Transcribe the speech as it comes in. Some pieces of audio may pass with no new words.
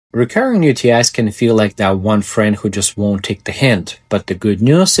Recurring UTIs can feel like that one friend who just won't take the hint, but the good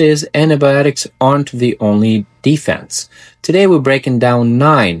news is antibiotics aren't the only defense. Today we're breaking down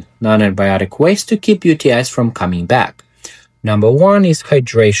 9 non-antibiotic ways to keep UTIs from coming back. Number 1 is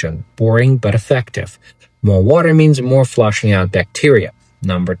hydration, boring but effective. More water means more flushing out bacteria.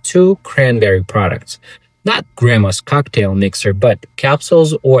 Number 2, cranberry products. Not grandma's cocktail mixer, but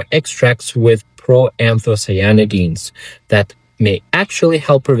capsules or extracts with proanthocyanidins that may actually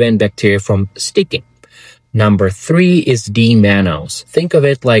help prevent bacteria from sticking. Number 3 is D-mannose. Think of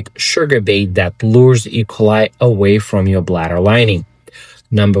it like sugar bait that lures E. coli away from your bladder lining.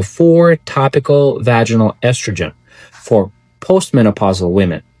 Number 4, topical vaginal estrogen for postmenopausal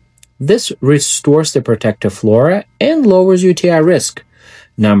women. This restores the protective flora and lowers UTI risk.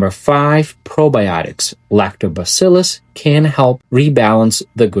 Number 5, probiotics. Lactobacillus can help rebalance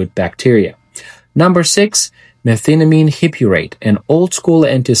the good bacteria. Number 6, methenamine hippurate, an old-school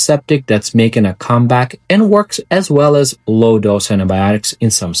antiseptic that's making a comeback and works as well as low-dose antibiotics in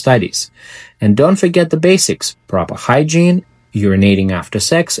some studies. And don't forget the basics: proper hygiene, urinating after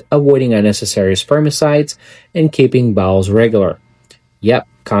sex, avoiding unnecessary spermicides, and keeping bowels regular. Yep,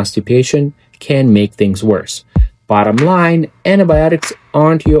 constipation can make things worse. Bottom line, antibiotics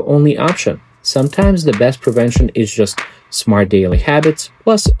aren't your only option. Sometimes the best prevention is just smart daily habits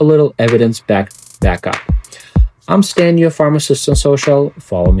plus a little evidence-backed backup. I'm Stan, your pharmacist on social.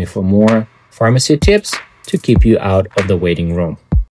 Follow me for more pharmacy tips to keep you out of the waiting room.